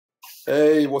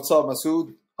Hey, what's up,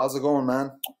 Masood? How's it going,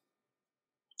 man?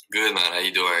 Good man, how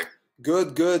you doing?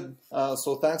 Good, good.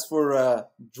 So thanks for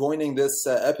joining this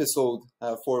episode.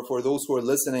 For those who are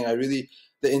listening,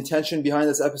 the intention behind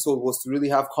this episode was to really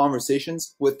have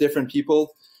conversations with different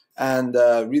people and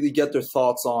really get their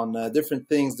thoughts on different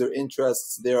things, their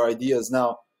interests, their ideas.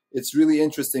 Now, it's really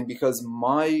interesting because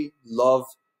my love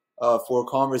for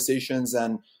conversations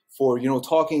and for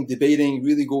talking, debating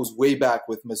really goes way back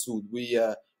with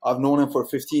Masood. I've known him for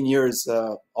 15 years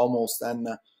almost, and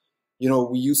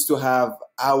we used to have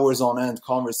hours on end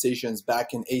conversations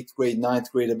back in eighth grade,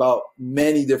 ninth grade about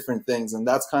many different things, and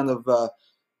that's kind of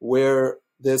where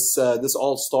this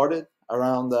all started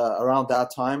around that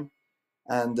time.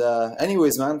 And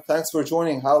anyways, man, thanks for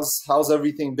joining. How's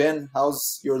everything been?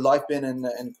 How's your life been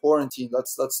in quarantine?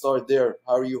 Let's start there.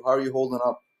 How are you holding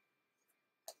up?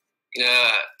 Yeah,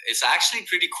 it's actually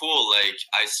pretty cool. Like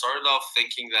I started off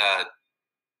thinking that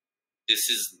this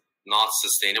is not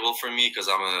sustainable for me because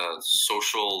I'm a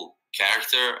social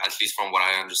character, at least from what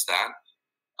I understand.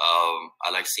 I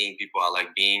like seeing people, I like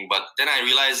being, but then I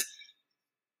realized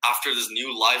after this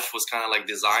new life was kind of like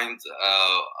designed,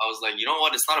 I was like, you know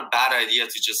what? It's not a bad idea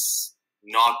to just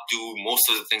not do most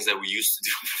of the things that we used to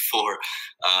do before.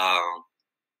 Um,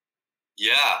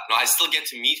 yeah, no, I still get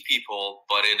to meet people,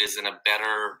 but it is in a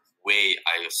better way,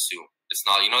 I assume. It's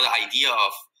not, the idea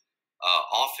of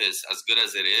office, as good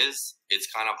as it is, it's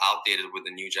kind of outdated with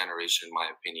the new generation, in my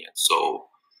opinion. So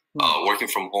Hmm. working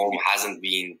from home hasn't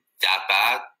been that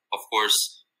bad. Of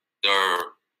course, there are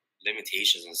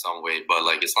limitations in some way, but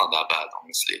like it's not that bad,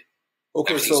 honestly.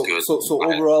 Okay, Everything's so good. so so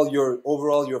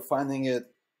overall you're finding it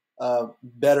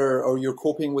better, or you're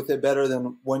coping with it better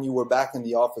than when you were back in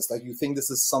the office. Like, you think this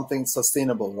is something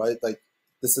sustainable, right? Like,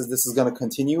 this is going to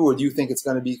continue, or do you think it's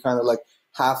going to be kind of like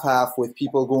half half with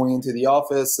people going into the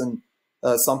office and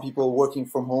some people working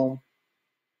from home?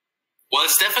 Well,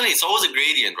 it's always a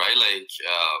gradient, right? Like,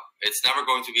 it's never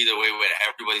going to be the way where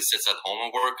everybody sits at home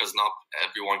and work because not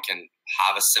everyone can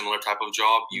have a similar type of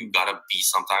job. You Mm. gotta be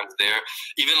sometimes there.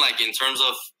 Even like in terms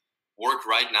of work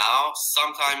right now,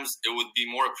 sometimes it would be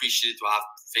more appreciated to have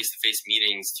face-to-face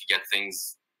meetings to get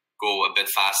things go a bit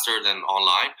faster than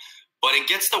online. But it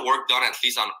gets the work done at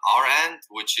least on our end,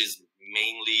 which is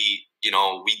mainly,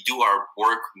 we do our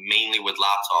work mainly with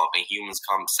laptop, and humans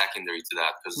come secondary to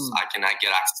that because Mm. I can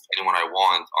get access to anyone I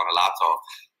want on a laptop,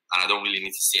 and I don't really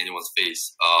need to see anyone's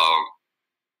face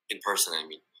in person. I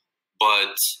mean,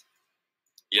 but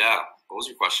yeah, what was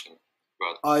your question?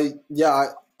 But I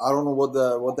don't know what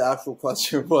the actual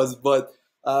question was, but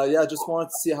yeah, I just wanted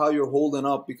to see how you're holding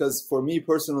up, because for me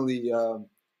personally,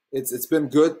 it's been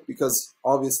good because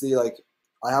obviously, like,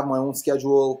 I have my own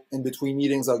schedule. In between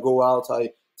meetings, I go out, I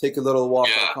take a little walk,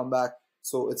 I yeah, come back.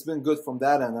 So it's been good from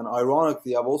that end. And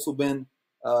ironically, I've also been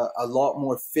a lot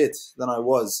more fit than I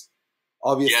was.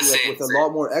 yeah, Obviously, like, same, with a same. lot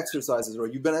more exercises,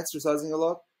 right? You've been exercising a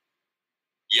lot?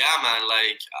 Yeah, man.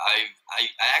 Like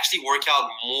I actually work out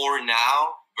more now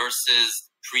versus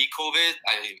pre-COVID.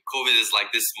 COVID is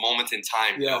like this moment in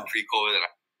time, Yeah. pre-COVID and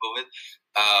after COVID.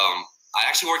 I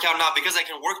actually work out now because I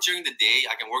can work during the day.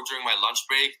 I can work during my lunch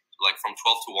break, like from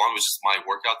 12 to 1, which is my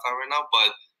workout time right now. But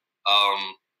um,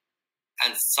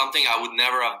 and something I would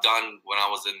never have done when I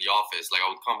was in the office. Like I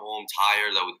would come home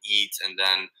tired, I would eat, and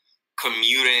then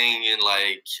commuting and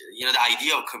like the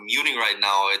idea of commuting right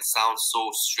now, it sounds so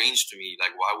strange to me.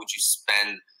 Like why would you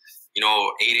spend 8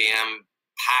 a.m.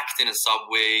 packed in a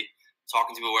subway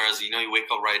talking to people, whereas you wake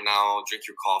up right now, drink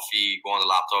your coffee, go on the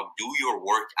laptop, do your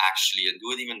work actually, and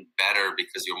do it even better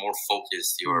because you're more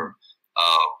focused. Hmm.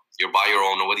 You're by your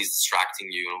own. Nobody's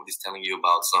distracting you. Nobody's telling you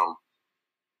about some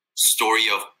story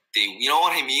of they. You know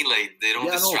what I mean? Like they don't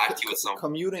Yeah, no, distract you with some.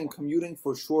 commuting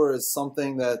for sure is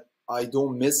something that I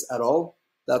don't miss at all.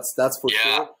 That's for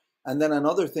Yeah, sure. And then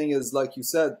another thing is, like you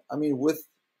said, I mean, with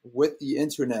the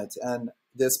internet and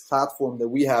this platform that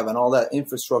we have and all that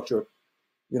infrastructure,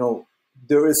 you know,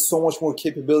 there is so much more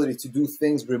capability to do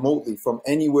things remotely from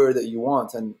anywhere that you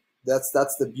want, and that's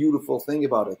the beautiful thing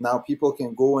about it. Now people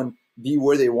can go and be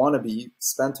where they want to be,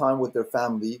 spend time with their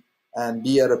family, and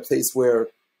be at a place where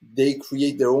they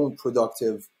create their own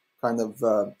productive kind of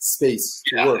space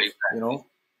to yeah. work. You know?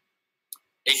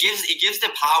 It gives the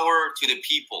power to the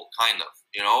people, kind of,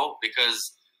 because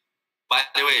by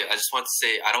the way, I just want to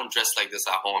say I don't dress like this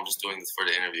at home. I'm just doing this for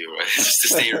the interview, right? Just to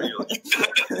stay real.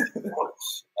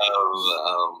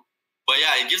 But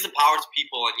yeah, it gives the power to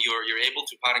people, and you're able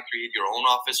to kind of create your own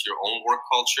office, your own work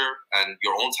culture, and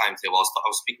your own timetable. I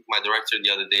was speaking to my director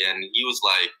the other day, and he was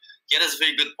like, he had a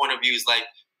very good point of view. He's like,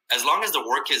 as long as the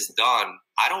work is done,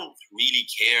 I don't really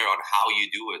care on how you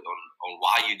do it, on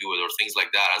why you do it, or things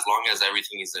like that. As long as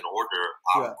everything is in order,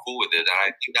 I'm cool with it. And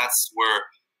I think that's where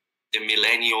the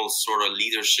millennial sort of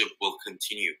leadership will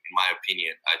continue, in my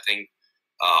opinion. I think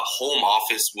home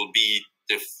office will be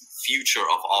the future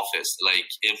of office. Like,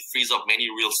 it frees up many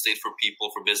real estate for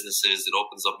people, for businesses. It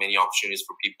opens up many opportunities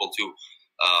for people to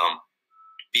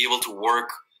be able to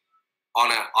work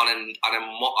on a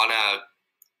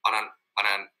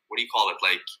what do you call it,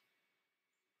 like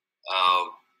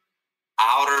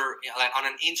like on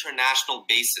an international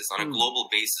basis, on a global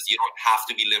basis. You don't have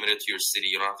to be limited to your city.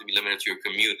 You don't have to be limited to your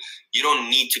commute. You don't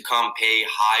need to come pay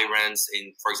high rents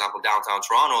in, for example, downtown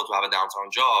Toronto to have a downtown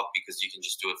job, because you can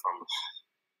just do it from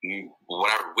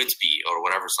whatever, Whitby or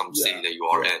whatever, some city that you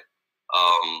are in.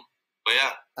 But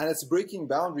yeah. And it's breaking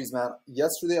boundaries, man.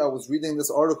 Yesterday I was reading this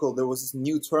article. There was this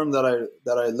new term that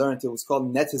I learned. It was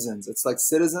called netizens. It's like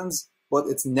citizens, but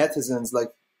it's netizens, like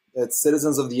it's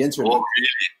citizens of the internet. Oh,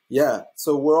 really? Yeah.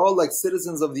 So we're all like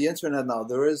citizens of the internet now.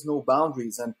 There is no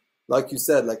boundaries. And like you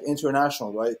said, like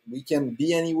international, right? We can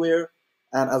be anywhere.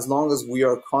 And as long as we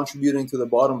are contributing to the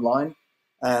bottom line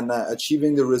and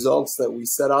achieving the results that we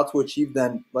set out to achieve,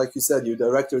 then like you said, your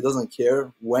director doesn't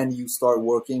care when you start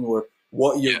working or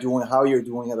what you're doing, how you're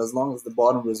doing it, as long as the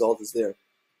bottom result is there.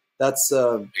 That's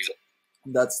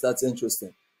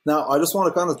interesting. Now, I just want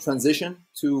to kind of transition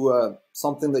to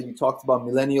something that you talked about,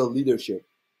 millennial leadership.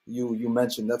 You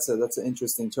mentioned that's an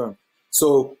interesting term.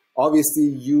 So obviously,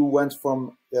 you went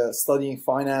from studying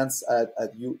finance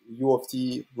at U of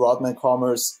T, Broadman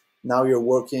Commerce. Now you're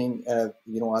working,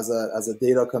 as a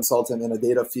data consultant in a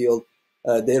data field,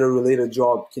 data related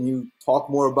job. Can you talk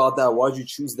more about that? Why did you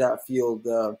choose that field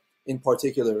in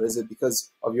particular? Is it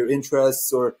because of your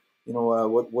interests, or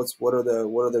what are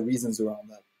the reasons around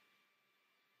that?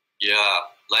 Yeah,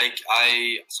 like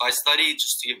I studied,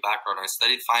 just to give background, I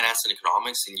studied finance and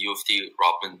economics in U of T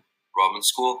Rodman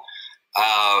School,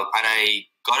 and I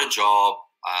got a job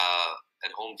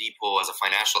at Home Depot as a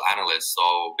financial analyst.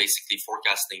 So basically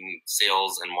forecasting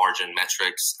sales and margin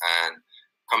metrics and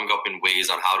coming up in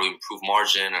ways on how to improve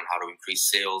margin and how to increase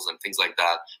sales and things like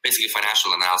that. Basically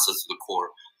financial analysis to the core.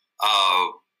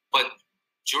 But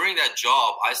during that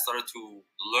job, I started to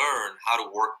learn how to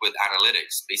work with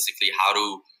analytics, basically how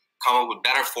to come up with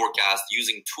better forecasts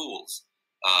using tools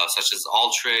such as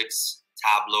Alteryx,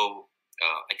 Tableau,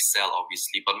 Excel,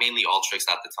 obviously, but mainly Alteryx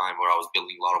at the time, where I was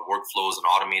building a lot of workflows and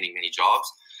automating many jobs.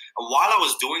 And while I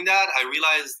was doing that, I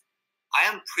realized I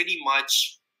am pretty much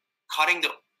cutting the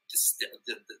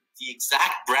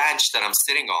exact branch that I'm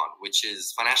sitting on, which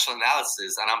is financial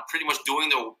analysis, and I'm pretty much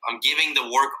I'm giving the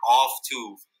work off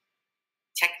to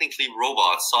technically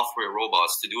software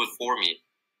robots to do it for me.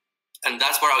 And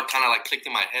that's where I kind of like clicked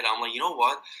in my head. I'm like, you know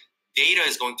what? Data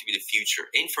is going to be the future.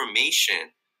 Information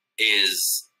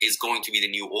is going to be the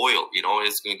new oil.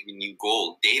 It's going to be new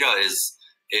gold. Data is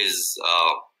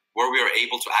where we are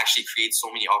able to actually create so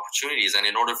many opportunities. And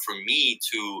in order for me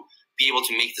to be able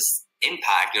to make this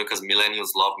impact, because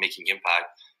millennials love making impact,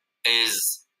 is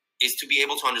to be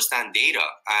able to understand data.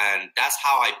 And that's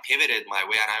how I pivoted my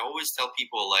way. And I always tell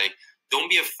people, like, don't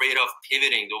be afraid of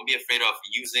pivoting. Don't be afraid of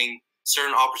using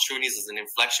certain opportunities as an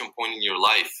inflection point in your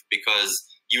life, because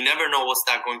you never know what's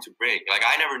that going to bring. Like,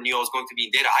 I never knew I was going to be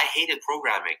in data. I hated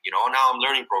programming, now I'm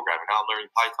learning programming. Now I'm learning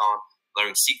Python,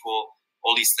 learning SQL,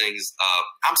 all these things.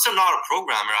 I'm still not a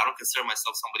programmer. I don't consider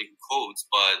myself somebody who codes,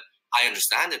 but I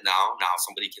understand it now. Now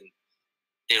somebody can,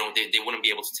 they wouldn't be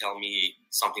able to tell me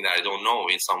something that I don't know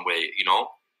in some way,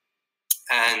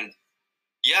 And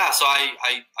yeah, so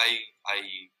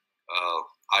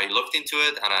I looked into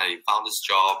it, and I found this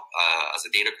job as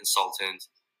a data consultant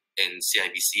in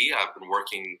CIBC. I've been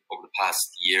working over the past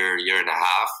year and a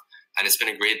half, and it's been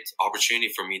a great opportunity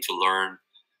for me to learn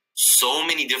so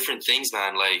many different things,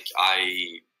 man. Like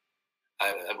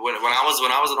when I was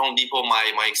at Home Depot,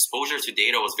 my exposure to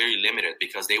data was very limited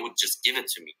because they would just give it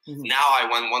to me. Mm-hmm. Now I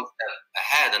went one step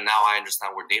ahead, and now I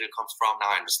understand where data comes from.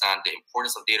 Now I understand the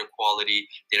importance of data quality,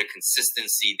 data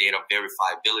consistency, data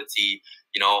verifiability,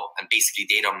 and basically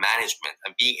data management.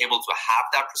 And being able to have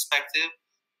that perspective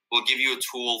will give you a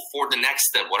tool for the next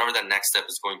step, whatever that next step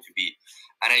is going to be.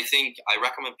 And I think I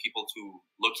recommend people to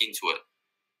look into it.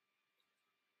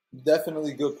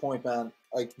 Definitely good point, man.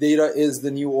 Like, data is the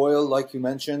new oil, like you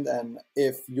mentioned, and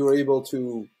if you're able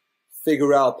to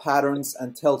figure out patterns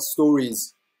and tell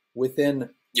stories within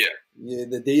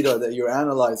the data that you're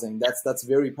analyzing, that's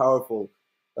very powerful,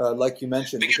 like you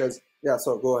mentioned. Because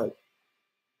so go ahead.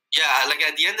 Yeah, like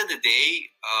at the end of the day,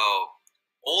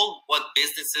 all what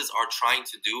businesses are trying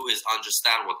to do is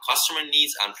understand what customer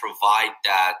needs and provide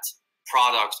that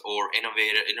product or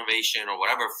innovation or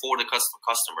whatever for the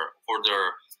customer, for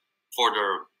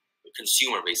their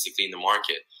consumer, basically, in the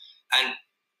market. And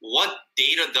what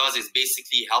data does is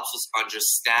basically helps us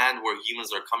understand where humans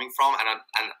are coming from,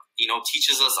 and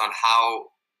teaches us on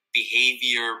how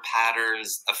behavior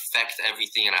patterns affect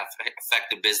everything and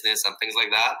affect the business and things like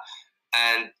that.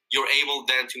 And you're able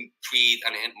then to create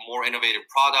a more innovative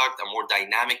product, a more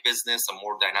dynamic business, a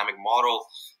more dynamic model.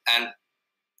 And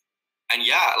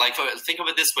yeah, like, think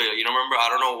of it this way. Remember, I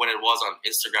don't know when it was on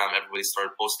Instagram, everybody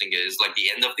started posting it. It's like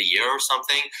the end of the year or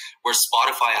something, where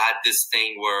Spotify had this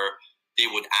thing where they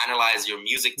would analyze your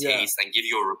music taste and give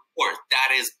you a report.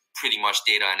 That is pretty much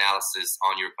data analysis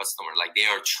on your customer. Like, they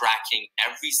are tracking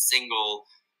every single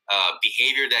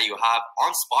behavior that you have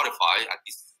on Spotify, at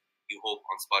least you hope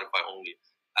on Spotify only,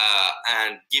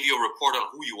 and give you a report on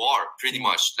who you are, pretty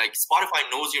much. Like, Spotify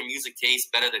knows your music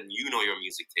taste better than you know your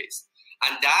music taste.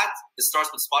 And that, it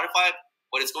starts with Spotify,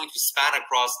 but it's going to span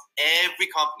across every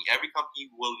company. Every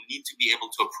company will need to be able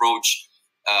to approach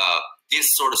this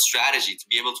sort of strategy to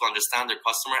be able to understand their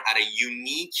customer at a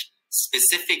unique,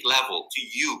 specific level to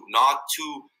you, not to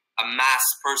a mass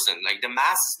person. Like, the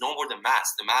mass is no more the mass.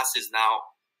 The mass is now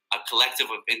a collective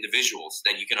of individuals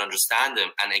that you can understand them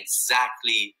and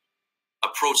exactly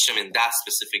approach them in that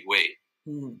specific way.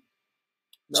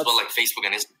 That's what, like, Facebook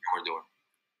and Instagram are doing.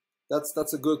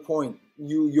 That's a good point.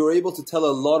 You're able to tell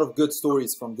a lot of good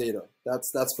stories from data.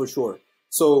 That's for sure.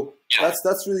 So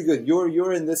that's really good.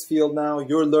 You're in this field now.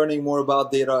 You're learning more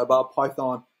about data, about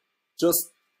Python.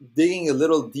 Just digging a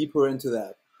little deeper into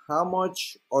that. How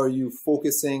much are you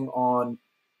focusing on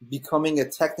becoming a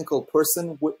technical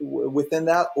person within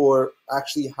that, or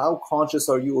actually how conscious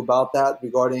are you about that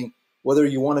regarding whether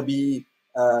you want to be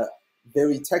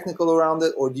very technical around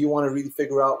it, or do you want to really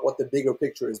figure out what the bigger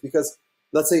picture is? Because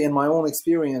let's say in my own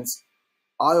experience,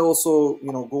 I also,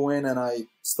 go in and I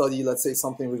study, let's say,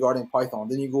 something regarding Python.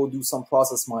 Then you go do some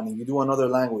process mining, you do another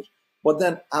language. But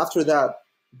then after that,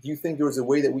 do you think there's a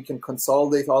way that we can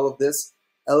consolidate all of this,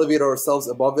 elevate ourselves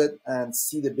above it, and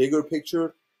see the bigger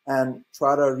picture and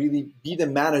try to really be the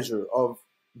manager of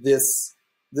this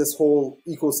whole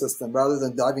ecosystem rather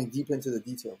than diving deep into the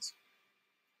details?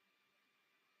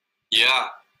 Yeah,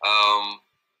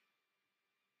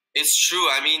 it's true.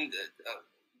 I mean,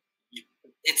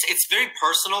 it's very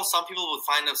personal. Some people would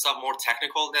find themselves more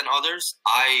technical than others.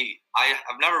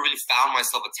 I've never really found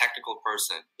myself a technical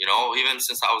person, even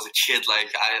since I was a kid.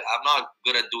 Like, I'm not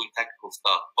good at doing technical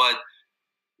stuff, but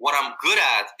what I'm good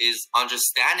at is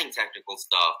understanding technical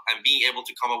stuff and being able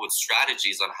to come up with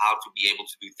strategies on how to be able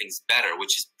to do things better,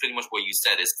 which is pretty much what you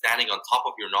said, is standing on top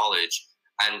of your knowledge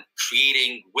and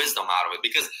creating wisdom out of it.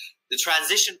 Because the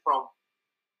transition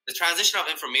of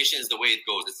information is the way it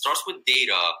goes. It starts with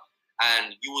data,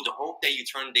 and you would hope that you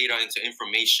turn data into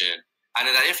information. And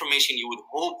in that information, you would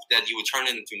hope that you would turn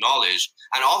it into knowledge.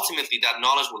 And ultimately, that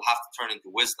knowledge will have to turn into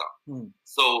wisdom.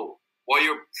 So what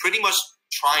you're pretty much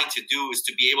trying to do is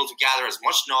to be able to gather as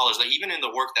much knowledge. Like, even in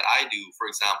the work that I do,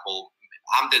 for example,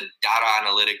 I'm the data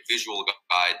analytic visual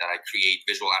guy that I create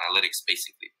visual analytics,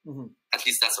 basically. At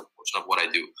least that's a portion of what I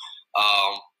do.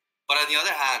 But on the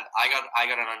other hand, I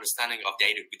got an understanding of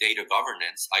data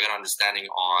governance. I got an understanding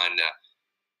on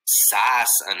SaaS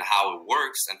and how it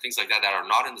works and things like that are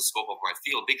not in the scope of my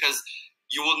field, because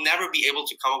you will never be able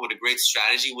to come up with a great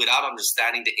strategy without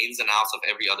understanding the ins and outs of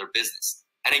every other business.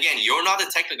 And again, you're not the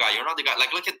technical guy. You're not the guy.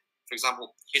 Like, look at, for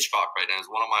example, Hitchcock, right? And as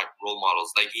one of my role models.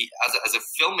 Like, he, as a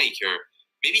filmmaker,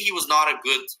 maybe he was not a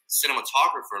good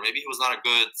cinematographer. Maybe he was not a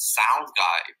good sound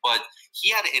guy. But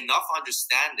he had enough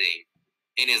understanding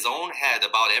in his own head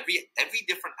about every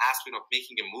different aspect of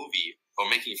making a movie or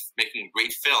making a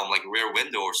great film, like Rear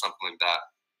Window or something like that,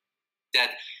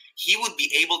 that he would be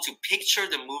able to picture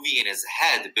the movie in his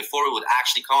head before it would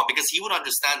actually come out, because he would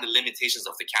understand the limitations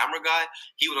of the camera guy,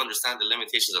 he would understand the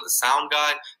limitations of the sound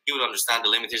guy, he would understand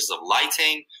the limitations of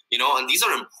lighting, and these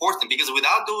are important, because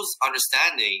without those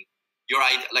understanding,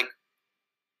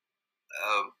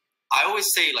 I always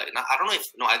say, like, I don't know if,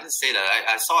 no, I didn't say that.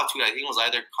 I saw a tweet, I think it was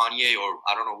either Kanye or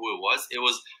I don't know who it was. It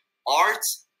was, art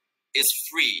is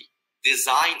free.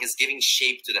 Design is giving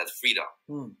shape to that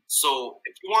freedom. So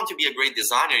if you want to be a great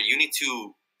designer, you need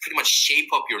to pretty much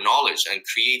shape up your knowledge and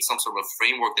create some sort of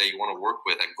framework that you want to work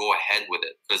with and go ahead with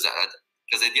it. Because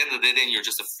at the end of the day, then you're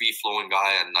just a free-flowing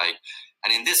guy.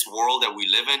 And in this world that we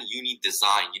live in, you need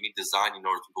design. You need design in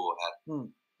order to go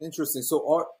ahead. Interesting.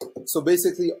 So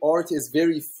basically, art is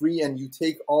very free, and you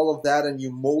take all of that and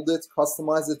you mold it,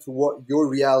 customize it to what your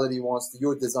reality wants,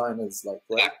 your design is like,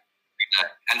 right?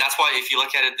 And that's why, if you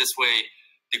look at it this way,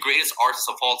 the greatest artists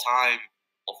of all time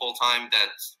of all time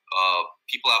that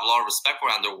people have a lot of respect for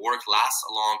and their work lasts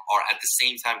along are at the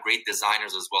same time great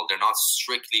designers as well. They're not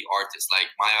strictly artists like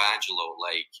Maya Angelou,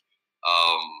 like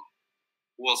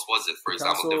who else was it? For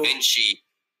example, Da Vinci.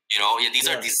 These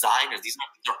are designers. These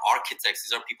are architects.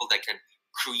 These are people that can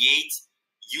create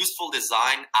useful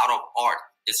design out of art.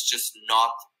 It's just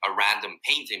not a random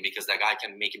painting, because that guy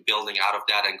can make a building out of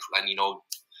that and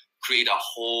create a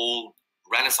whole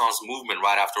Renaissance movement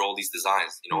right after all these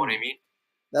designs. You know what I mean?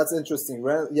 That's interesting.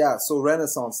 So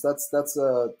Renaissance, that's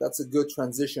a good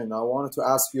transition. I wanted to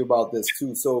ask you about this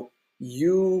too. So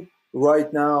you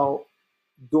right now,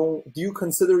 do you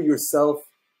consider yourself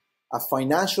a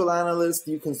financial analyst?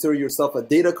 Do you consider yourself a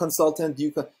data consultant?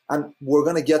 And we're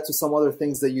going to get to some other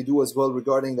things that you do as well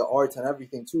regarding the art and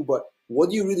everything too, but what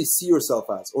do you really see yourself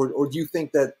as? Or do you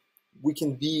think that we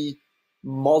can be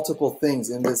multiple things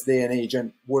in this day and age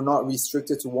and we're not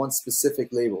restricted to one specific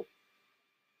label?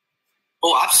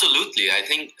 Oh, absolutely. I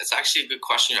think it's actually a good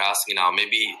question you're asking now.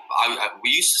 Maybe we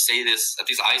used to say this, at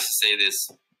least I used to say this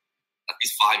at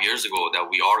least 5 years ago, that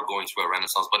we are going through a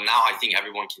renaissance, but now I think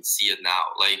everyone can see it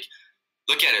now. Like,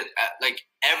 look at it. Like,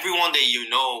 everyone that you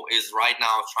know is right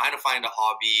now trying to find a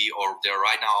hobby, or they're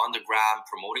right now on the gram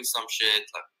promoting some shit.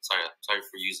 Like, sorry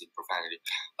for using profanity.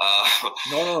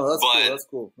 No, that's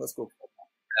cool.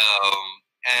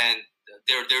 And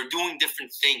they're doing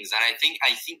different things, and I think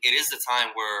it is the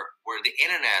time where the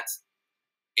internet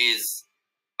is.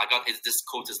 This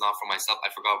quote is not for myself. I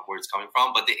forgot where it's coming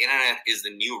from, but the internet is the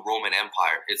new Roman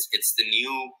Empire. It's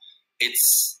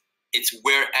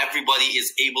where everybody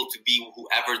is able to be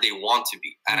whoever they want to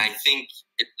be, and I think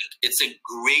it's a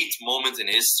great moment in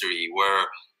history where,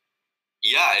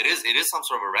 it is some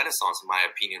sort of a renaissance in my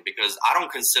opinion, because I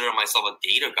don't consider myself a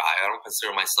data guy. I don't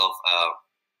consider myself a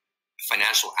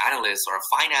financial analyst or a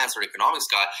finance or economics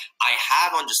guy. I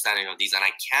have understanding of these, and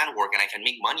I can work and I can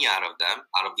make money out of them,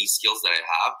 out of these skills that I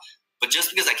have. But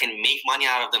just because I can make money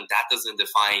out of them, that doesn't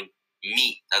define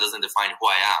me. That doesn't define who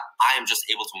I am. I am just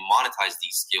able to monetize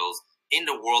these skills in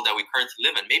the world that we currently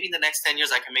live in. Maybe in the next 10 years,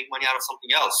 I can make money out of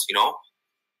something else,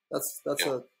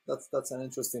 That's an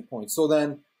interesting point. So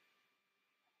then,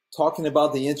 talking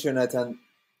about the internet and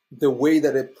the way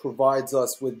that it provides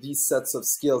us with these sets of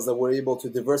skills that we're able to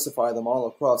diversify them all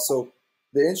across. So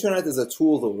the internet is a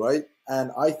tool though, right?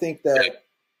 And I think that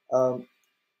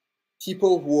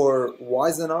people who are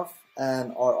wise enough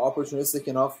and are opportunistic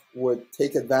enough would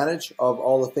take advantage of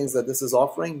all the things that this is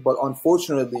offering. But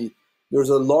unfortunately, there's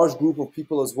a large group of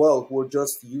people as well who are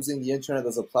just using the internet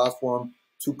as a platform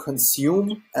to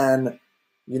consume and,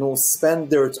 spend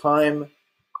their time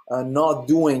not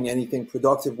doing anything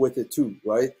productive with it too,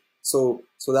 right? So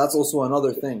that's also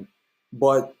another thing.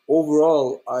 But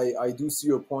overall, I do see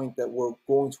your point that we're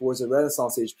going towards a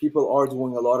renaissance age. People are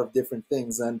doing a lot of different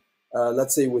things. And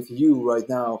let's say with you right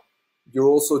now, you're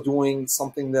also doing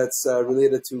something that's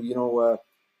related to,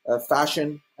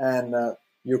 fashion, and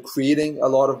you're creating a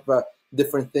lot of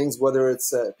different things, whether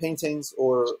it's paintings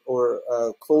or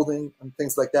clothing and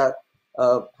things like that.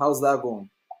 How's that going?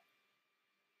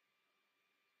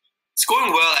 It's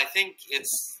going well. I think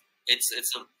it's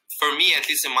for me, at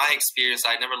least in my experience,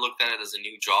 I never looked at it as a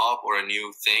new job or a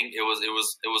new thing. It was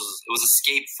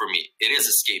escape for me. It is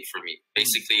escape for me.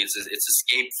 Basically, it's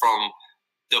escape from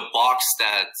the box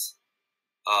that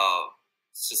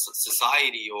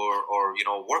society or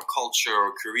work culture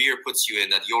or career puts you in,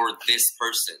 that you're this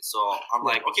person. So I'm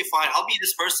like, okay, fine, I'll be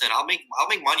this person. I'll make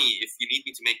money if you need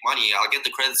me to make money. I'll get the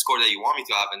credit score that you want me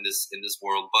to have in this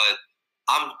world, but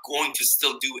I'm going to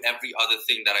still do every other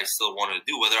thing that I still want to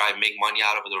do, whether I make money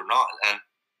out of it or not. And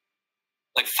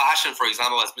like fashion, for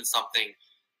example, has been something,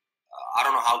 I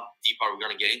don't know how deep are we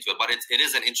going to get into it, but it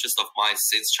is an interest of mine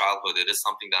since childhood. It is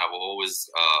something that I've always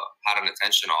had an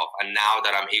attention of. And now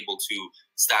that I'm able to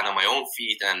stand on my own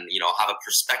feet and, have a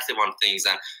perspective on things,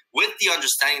 and with the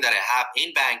understanding that I have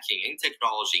in banking, in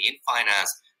technology, in finance,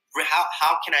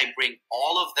 how can I bring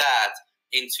all of that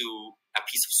into a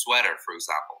piece of sweater, for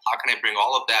example? How can I bring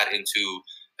all of that into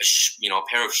a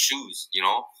pair of shoes?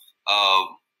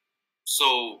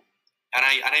 And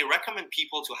I recommend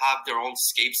people to have their own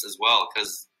escapes as well,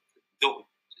 because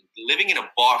living in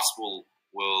a box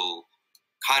will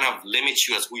kind of limit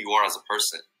you as who you are as a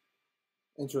person.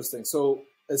 Interesting. So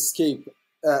escape,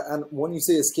 and when you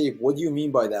say escape, what do you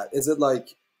mean by that? Is it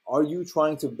like, are you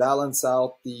trying to balance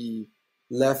out the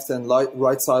left and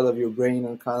right side of your brain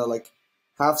and kind of like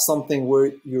have something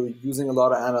where you're using a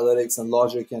lot of analytics and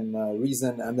logic and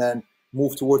reason, and then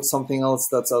move towards something else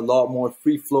that's a lot more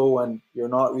free flow, and you're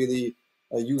not really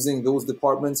using those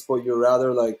departments, but you're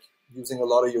rather like using a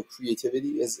lot of your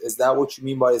creativity? Is that what you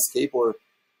mean by escape? Or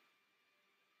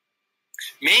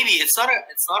maybe it's not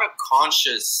a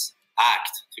conscious act,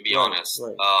 to be honest.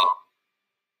 Right.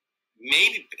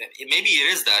 Maybe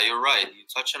it is that. You're right. You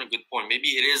touched on a good point. Maybe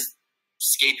it is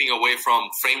escaping away from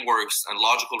frameworks and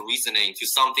logical reasoning to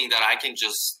something that I can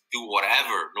just do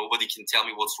whatever. Nobody can tell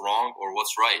me what's wrong or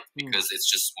what's right because it's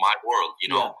just my world, you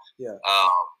know? Yeah.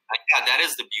 Yeah, that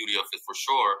is the beauty of it for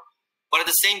sure. But at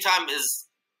the same time is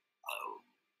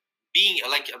being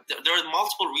like, there are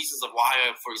multiple reasons of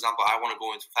why, for example, I want to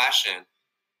go into fashion,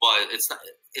 but it's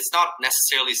not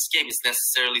necessarily escape. It's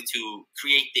necessarily to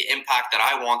create the impact that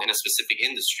I want in a specific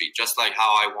industry, just like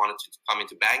how I wanted to come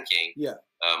into banking.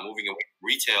 Moving away from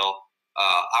retail,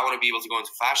 I want to be able to go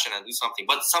into fashion and do something.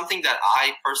 But something that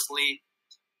I personally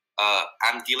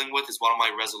am dealing with is one of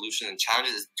my resolutions and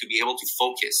challenges is to be able to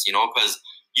focus, you know, because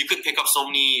you could pick up so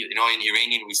many, you know, in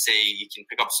Iranian we say you can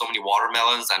pick up so many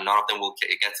watermelons and none of them will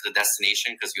get to the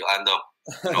destination because you'll end up,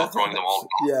 you know, throwing them all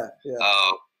down.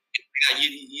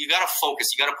 You got to focus.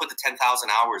 You got to put the 10,000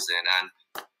 hours in, and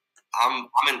I'm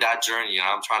in that journey, and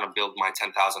I'm trying to build my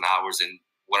 10,000 hours in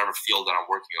whatever field that I'm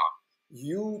working on.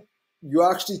 You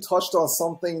actually touched on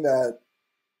something that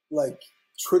like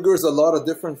triggers a lot of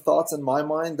different thoughts in my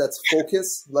mind. That's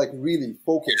focus, like really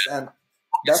focus, and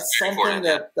that's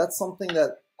something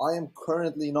that I am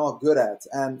currently not good at,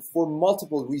 and for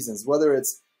multiple reasons. Whether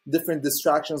it's different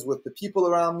distractions with the people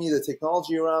around me, the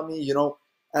technology around me, you know.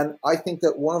 And I think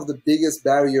that one of the biggest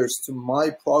barriers to my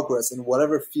progress in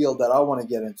whatever field that I want to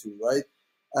get into, right,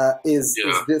 is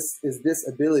this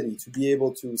ability to be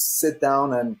able to sit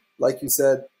down and, like you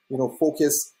said, you know,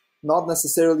 focus, not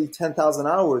necessarily 10,000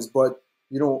 hours, but,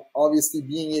 you know, obviously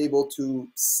being able to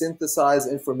synthesize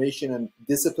information and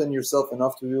discipline yourself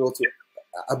enough to be able to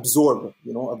absorb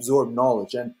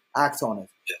knowledge and act on it.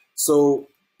 So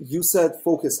you said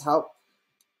focus.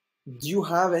 Do you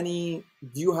have any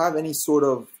sort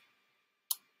of,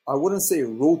 I wouldn't say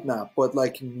roadmap, but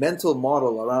like mental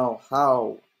model around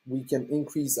how we can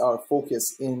increase our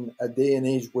focus in a day and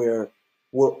age where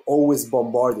we're always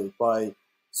bombarded by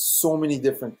so many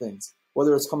different things,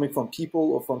 whether it's coming from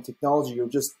people or from technology or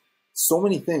just so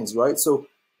many things, right? So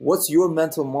what's your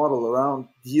mental model around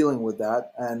dealing with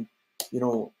that and, you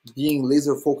know, being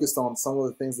laser focused on some of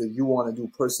the things that you want to do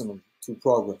personally to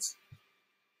progress?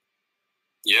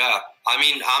 Yeah, I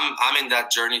mean, I'm in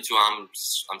that journey too. I'm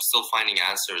still finding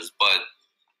answers, but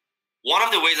one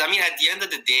of the ways, I mean, at the end of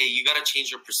the day, you got to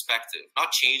change your perspective. Not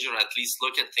change, or at least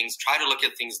look at things, try to look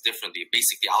at things differently,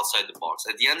 basically outside the box.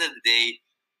 At the end of the day,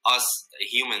 us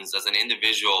humans as an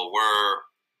individual, we're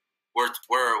a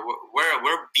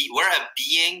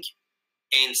being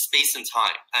in space and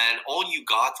time, and all you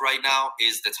got right now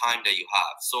is the time that you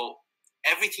have. So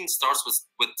everything starts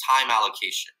with time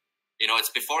allocation. You know,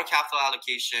 it's before capital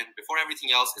allocation, before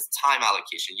everything else, it's time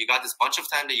allocation. You got this bunch of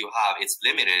time that you have. It's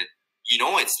limited. You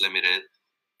know it's limited.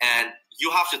 And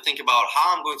you have to think about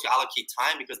how I'm going to allocate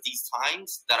time, because these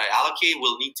times that I allocate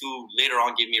will need to later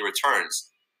on give me returns,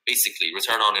 basically,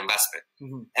 return on investment.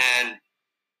 And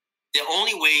the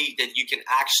only way that you can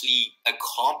actually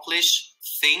accomplish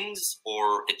things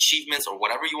or achievements or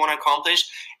whatever you want to accomplish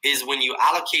is when you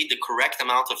allocate the correct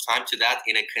amount of time to that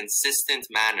in a consistent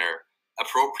manner,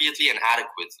 appropriately and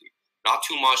adequately, not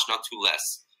too much, not too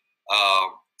less.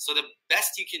 So the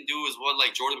best you can do is what,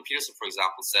 like Jordan Peterson, for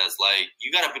example, says, like, you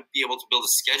got to be able to build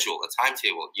a schedule, a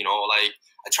timetable, you know, like,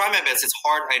 I try my best. It's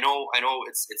hard. I know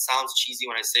it sounds cheesy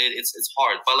when I say it. It's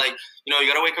hard, but like, you know, you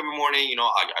got to wake up in the morning, you know,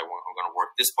 I'm going to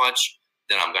work this much,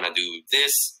 then I'm going to do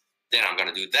this, then I'm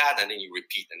going to do that. And then you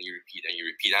repeat and you repeat and you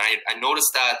repeat. And I noticed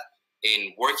that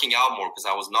in working out more, because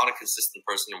I was not a consistent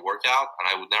person in workout and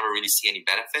I would never really see any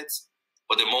benefits.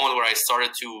 But the moment where I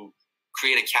started to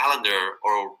create a calendar,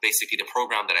 or basically the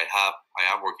program that I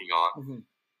am working on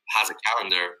has a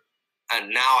calendar,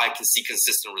 and now I can see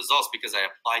consistent results because I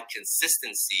applied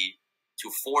consistency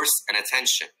to force and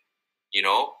attention, you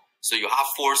know? So you have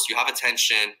force, you have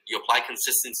attention, you apply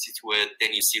consistency to it,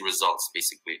 then you see results,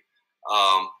 basically.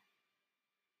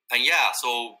 And yeah,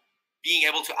 so being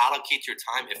able to allocate your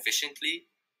time efficiently,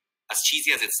 as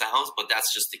cheesy as it sounds, but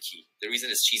that's just the key. The reason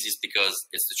it's cheesy is because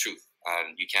it's the truth,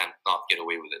 and you can't not get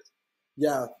away with it.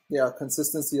 Yeah,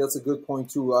 consistency, that's a good point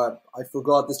too. I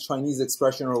forgot this Chinese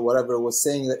expression or whatever, was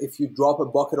saying that if you drop a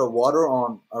bucket of water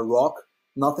on a rock,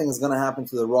 nothing is going to happen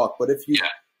to the rock. But if you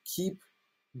keep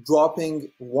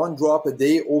dropping one drop a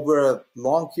day over a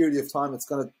long period of time, it's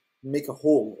going to make a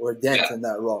hole or a dent in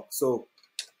that rock. So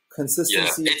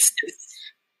consistency...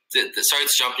 sorry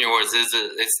to jump in your words.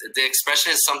 The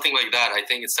expression is something like that. I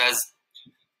think it says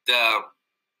the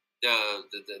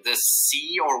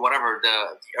sea or whatever,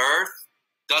 the earth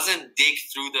doesn't dig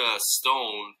through the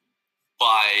stone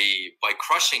by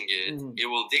crushing it, it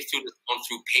will dig through the stone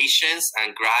through patience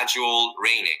and gradual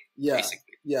raining. Yeah,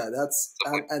 basically. Yeah, that's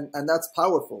and that's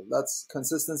powerful. That's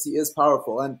consistency is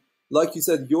powerful, and like you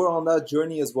said, you're on that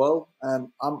journey as well, and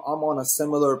I'm on a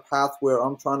similar path where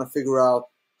I'm trying to figure out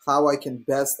how I can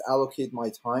best allocate my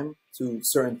time to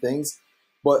certain things.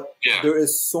 But there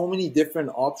is so many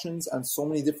different options and so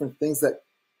many different things that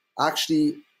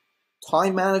actually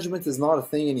time management is not a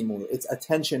thing anymore. It's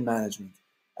attention management.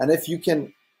 And if you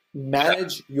can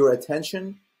manage your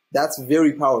attention, that's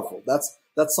very powerful.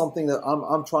 That's something that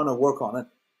I'm trying to work on. And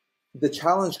the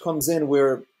challenge comes in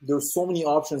where there's so many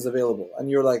options available and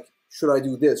you're like, should I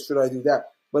do this? Should I do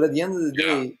that? But at the end of the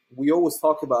day, we always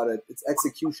talk about it. It's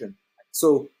execution.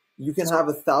 So you can have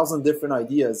 1,000 different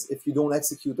ideas. If you don't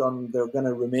execute on them, they're going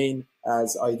to remain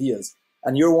as ideas.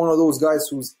 And you're one of those guys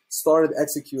who's started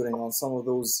executing on some of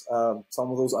those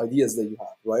ideas that you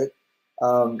have, right?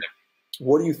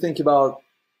 What do you think about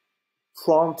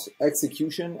prompt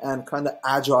execution and kind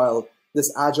of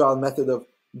this agile method of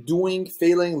doing,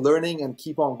 failing, learning, and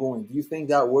keep on going? Do you think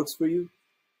that works for you?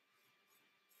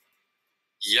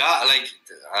 Yeah, like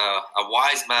a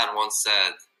wise man once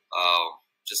said,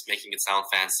 just making it sound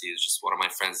fancy, is just one of my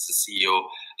friends, the CEO.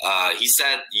 He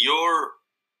said, your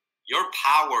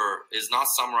power is not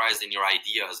summarized in your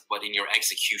ideas, but in your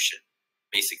execution,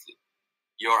 basically.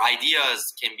 Your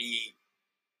ideas can be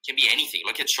anything.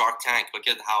 Look at Shark Tank. Look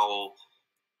at how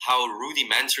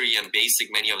rudimentary and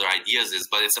basic many of their ideas is,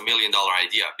 but it's $1 million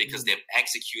idea because they've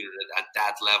executed it at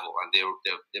that level and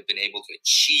they've been able to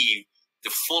achieve the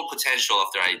full potential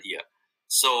of their idea.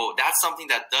 So that's something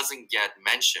that doesn't get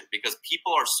mentioned because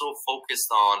people are so focused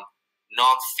on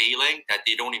not failing that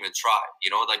they don't even try.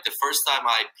 You know, like the first time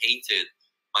I painted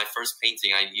my first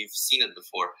painting, you've seen it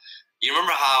before. You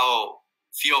remember how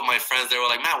few of my friends, they were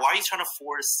like, man, why are you trying to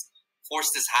force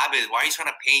this habit? Why are you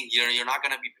trying to paint? You're not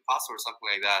going to be Picasso or something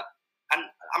like that. And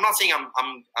I'm not saying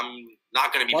I'm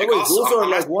not going to be Picasso. Those are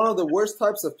like one of the worst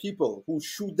types of people who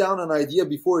shoot down an idea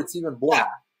before it's even born.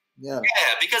 Yeah,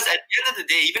 because at the end of the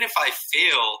day, even if I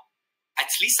fail, at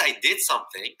least I did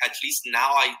something. At least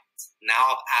now I've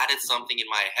added something in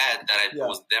my head that I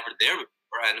was never there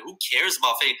before. And who cares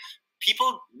about failure?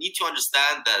 People need to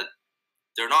understand that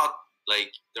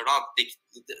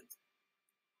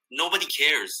nobody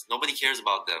cares. Nobody cares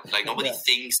about them. Like nobody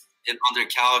thinks on their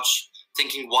couch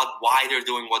thinking why they're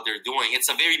doing what they're doing. It's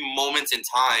a very moment in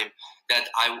time that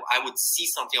I would see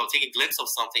something, I would take a glimpse of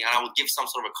something, and I would give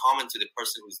some sort of a comment to the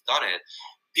person who's done it.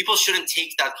 People shouldn't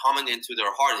take that comment into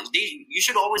their heart. You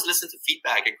should always listen to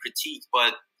feedback and critique,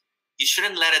 but you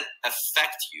shouldn't let it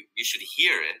affect you. You should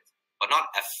hear it, but not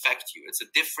affect you. It's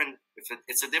a different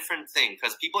thing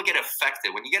because people get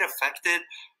affected. When you get affected,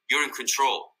 you're in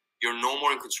control. You're no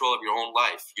more in control of your own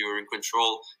life. You're in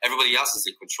control. Everybody else is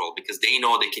in control because they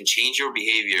know they can change your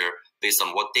behavior based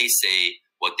on what they say,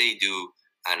 what they do,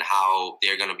 and how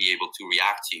they're going to be able to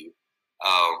react to you.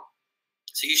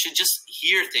 So you should just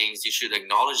hear things. You should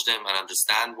acknowledge them and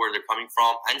understand where they're coming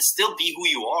from and still be who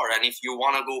you are. And if you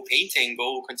want to go painting,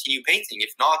 go continue painting.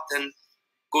 If not, then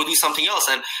go do something else.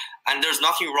 And there's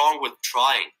nothing wrong with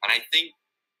trying. And I think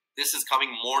this is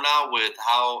coming more now with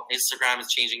how Instagram is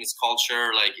changing its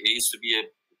culture. Like it used to be a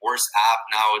worse app.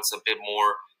 Now it's a bit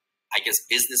more, I guess,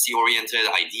 businessy oriented,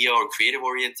 idea or creative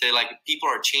oriented. Like people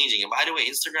are changing. And by the way,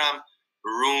 Instagram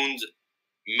ruined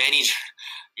many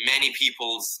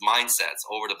people's mindsets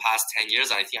over the past 10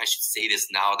 years. And I think I should say this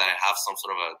now that I have some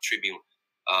sort of a tribune.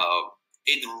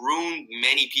 It ruined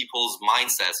many people's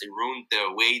mindsets. It ruined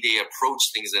the way they approach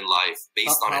things in life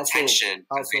based on attention.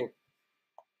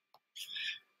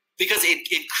 Because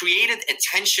it created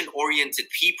attention-oriented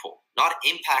people, not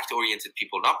impact-oriented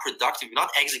people, not productive,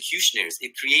 not executionaries.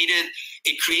 It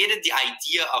created the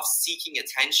idea of seeking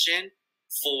attention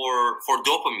for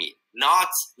dopamine, not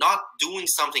doing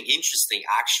something interesting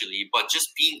actually, but just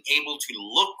being able to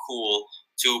look cool.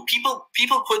 To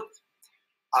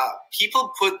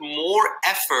people put more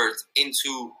effort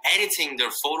into editing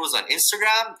their photos on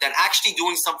Instagram than actually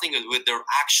doing something with their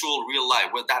actual real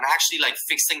life, than actually like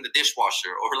fixing the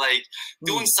dishwasher or like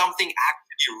doing something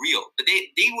actually real. But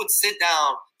they would sit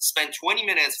down, spend 20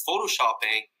 minutes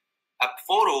photoshopping a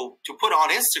photo to put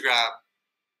on Instagram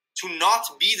to not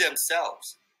be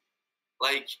themselves.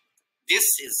 Like this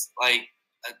is like,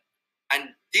 and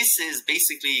this is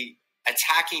basically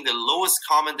attacking the lowest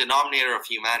common denominator of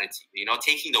humanity, you know,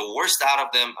 taking the worst out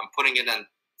of them and putting it and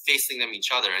facing them each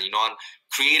other, and, you know, and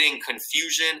creating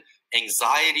confusion,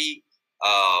 anxiety,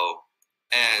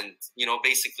 and, you know,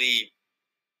 basically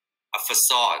a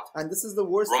facade. And this is the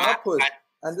worst output.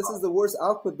 and this is the worst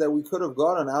output that we could have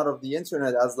gotten out of the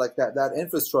internet as like that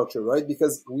infrastructure, right?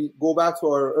 Because we go back to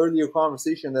our earlier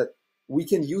conversation that we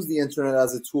can use the internet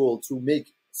as a tool to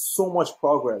make so much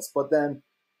progress, but then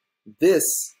this,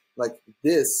 like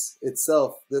this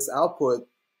itself, this output,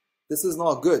 this is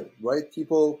not good, right?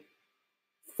 People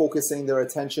focusing their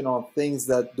attention on things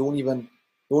that don't even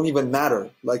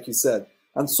matter, like you said,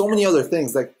 and so many other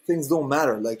things. Like things don't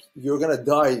matter. Like you're gonna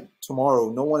die tomorrow.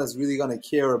 No one is really gonna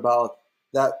care about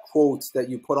that quote that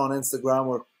you put on Instagram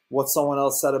or what someone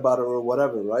else said about it or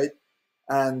whatever, right?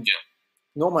 And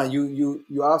no, man, you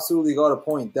absolutely got a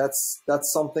point. That's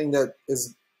something that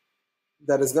is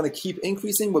going to keep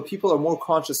increasing, but people are more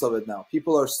conscious of it now.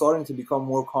 People are starting to become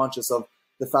more conscious of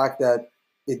the fact that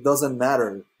it doesn't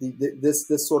matter. This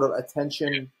sort of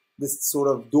attention, this sort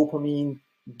of dopamine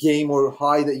game or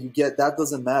high that you get, that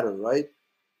doesn't matter, right?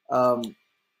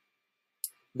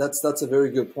 That's a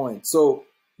very good point. So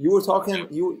you were talking.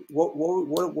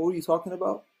 What were you talking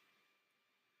about?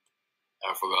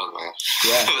 I forgot, man.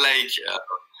 Yeah. Like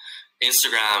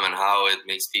Instagram and how it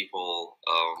makes people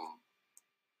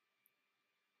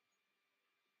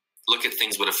look at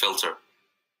things with a filter.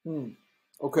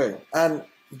 Okay, and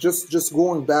just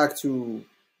going back to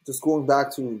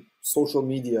social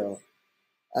media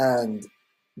and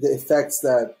the effects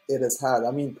that it has had. I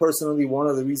mean, personally, one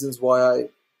of the reasons why I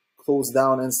closed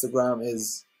down Instagram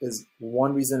is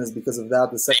one reason is because of that.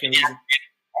 The second reason,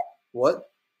 what?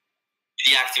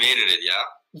 Deactivated it, yeah.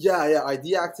 Yeah, I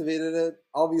deactivated it.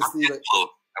 Obviously, I'm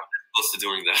close to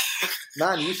doing that.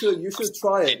 Man, you should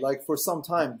try it. Like for some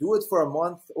time, do it for a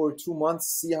month or 2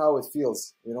 months. See how it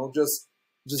feels. You know, just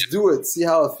do it. See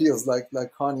how it feels. Like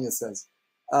Kanye says.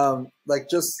 Like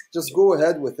just go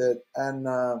ahead with it. And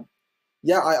I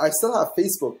still have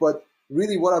Facebook, but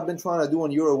really, what I've been trying to do,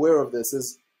 and you're aware of this,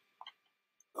 is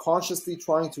consciously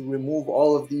trying to remove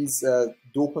all of these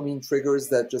dopamine triggers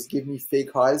that just give me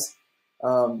fake highs.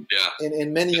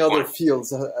 In many other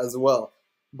fields as well,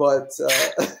 but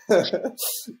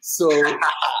so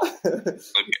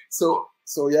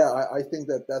yeah, I think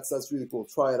that's really cool.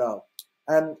 Try it out.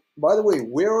 And by the way,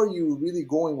 where are you really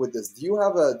going with this? Do you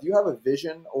have a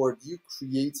vision, or do you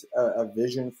create a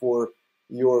vision for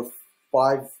your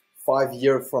five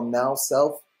year from now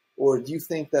self, or do you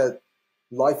think that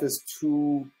life is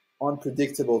too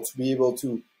unpredictable to be able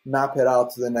to map it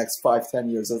out to the next 5-10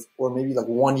 years, or maybe like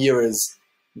 1 year is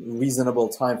reasonable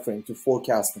time frame to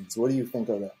forecast things? What do you think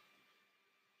of that?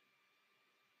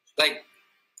 Like,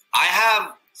 I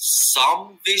have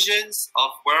some visions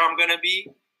of where I'm gonna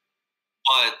be,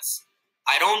 but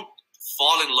I don't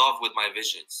fall in love with my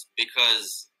visions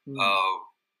because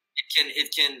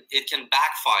it can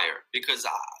backfire, because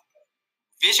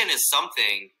vision is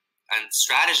something and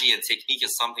strategy and technique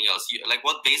is something else. Like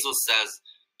what Bezos says,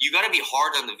 you got to be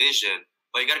hard on the vision,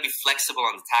 but you got to be flexible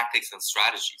on the tactics and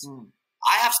strategies.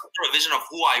 I have some sort of vision of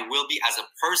who I will be as a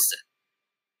person.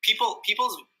 People's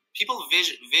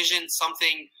vision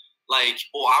something like,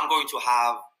 oh, I'm going to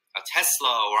have a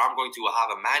Tesla, or I'm going to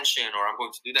have a mansion, or I'm going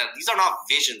to do that. These are not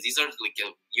visions. These are like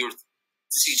you're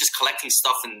just collecting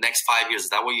stuff in the next 5 years.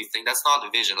 Is that what you think? That's not the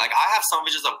vision. Like I have some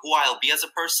visions of who I'll be as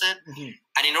a person.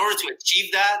 And in order to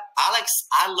achieve that,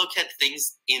 I look at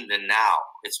things in the now.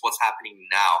 It's what's happening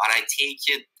now. And I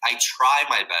try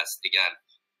my best. Again,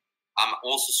 I'm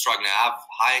also struggling. I have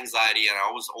high anxiety and I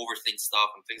always overthink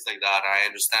stuff and things like that. And I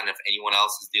understand if anyone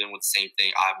else is dealing with the same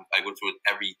thing. I go through it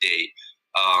every day.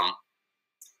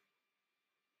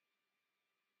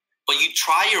 But you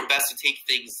try your best to take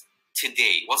things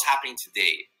today. What's happening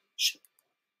today?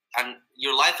 And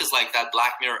your life is like that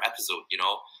Black Mirror episode, you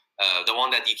know, the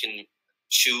one that you can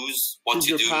choose what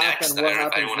to do next. I don't know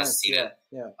if anyone has seen it.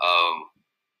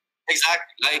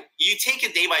 Exactly. Like you take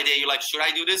it day by day. You're like, should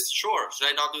I do this? Sure. Should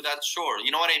I not do that? Sure.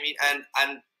 You know what I mean?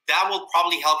 And that will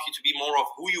probably help you to be more of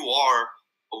who you are,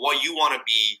 or what you want to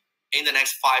be in the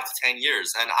next 5 to 10 years.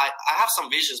 And I have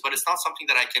some visions, but it's not something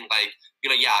that I can like,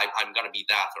 be like, yeah, I'm going to be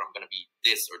that, or I'm going to be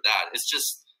this or that. It's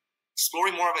just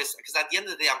exploring more of it, because at the end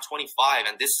of the day, I'm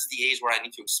 25, and this is the age where I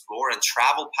need to explore and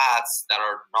travel paths that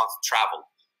are not traveled.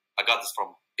 I got this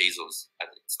from Bezos.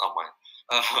 It's not mine.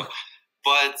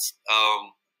 But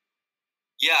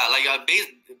yeah, like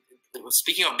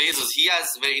speaking of Bezos, he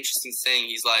has a very interesting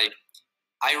saying. He's like,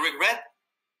 I regret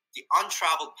the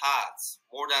untraveled paths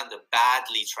more than the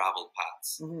badly traveled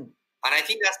paths. And I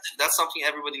think that's something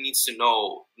everybody needs to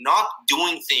know. Not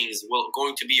doing things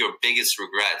going to be your biggest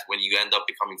regret when you end up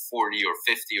becoming 40 or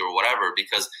 50 or whatever,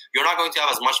 because you're not going to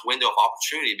have as much window of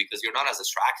opportunity, because you're not as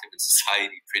attractive in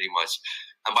society pretty much.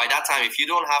 And by that time, if you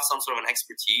don't have some sort of an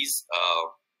expertise,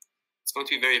 it's going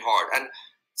to be very hard. And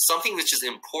something which is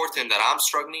important that I'm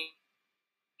struggling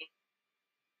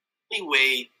only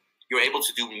way you're able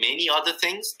to do many other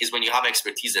things is when you have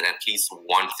expertise in at least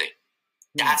one thing.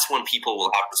 That's when people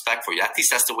will have respect for you. At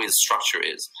least that's the way the structure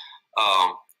is.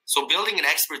 So building an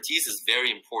expertise is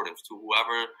very important to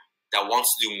whoever that wants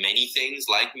to do many things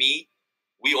like me.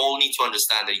 We all need to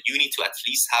understand that you need to at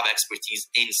least have expertise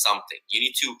in something. You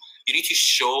need to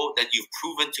show that you've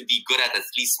proven to be good at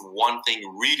least one thing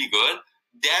really good.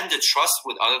 Then the trust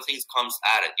with other things comes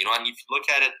at it. And if you look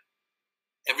at it,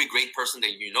 every great person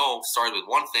that you know started with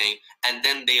one thing, and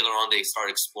then later on they start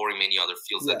exploring many other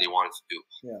fields that they wanted to do.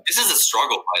 This is a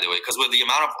struggle, by the way, because with the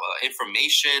amount of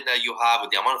information that you have,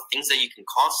 with the amount of things that you can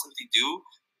constantly do,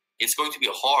 it's going to be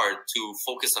hard to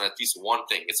focus on at least one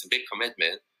thing. It's a big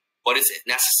commitment, but it's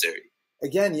necessary.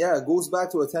 Again, it goes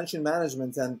back to attention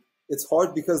management, and it's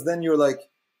hard because then you're like,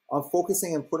 I'm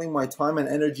focusing and putting my time and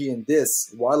energy in this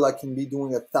while I can be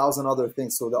doing 1,000 other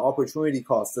things. So the opportunity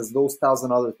cost is those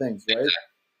 1,000 other things, right? Exactly.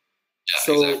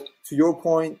 So to your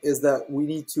point is that we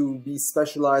need to be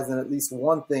specialized in at least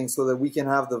one thing so that we can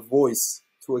have the voice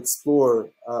to explore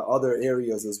other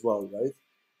areas as well,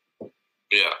 right?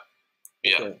 Yeah.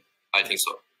 Okay. I think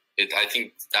so. I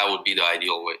think that would be the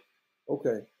ideal way.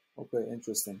 Okay,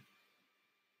 interesting.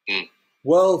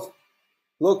 Well,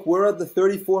 look, we're at the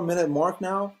 34-minute mark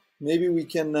now. Maybe we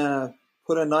can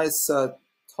put a nice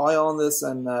tie on this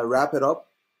and wrap it up.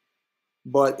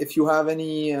 But if you have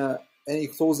any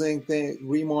closing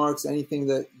remarks, anything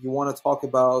that you want to talk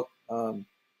about,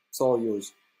 it's all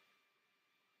yours.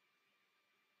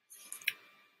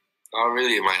 Not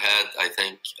really in my head. I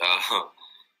think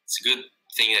it's a good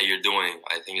thing that you're doing.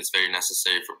 I think it's very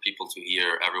necessary for people to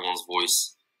hear everyone's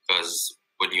voice, because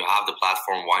when you have the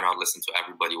platform, why not listen to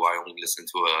everybody? Why only listen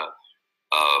to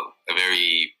a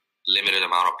very limited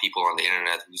amount of people on the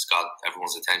internet who's got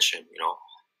everyone's attention,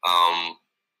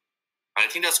 I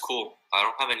think that's cool. I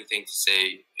don't have anything to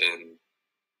say, and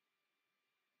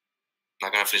I'm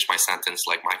not gonna finish my sentence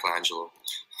like Michelangelo.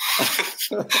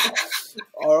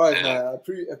 All right, man. I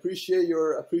appreciate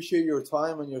your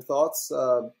time and your thoughts.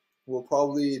 We'll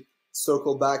probably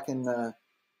circle back and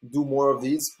do more of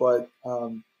these, but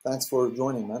thanks for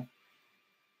joining, man.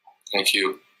 Thank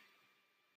you.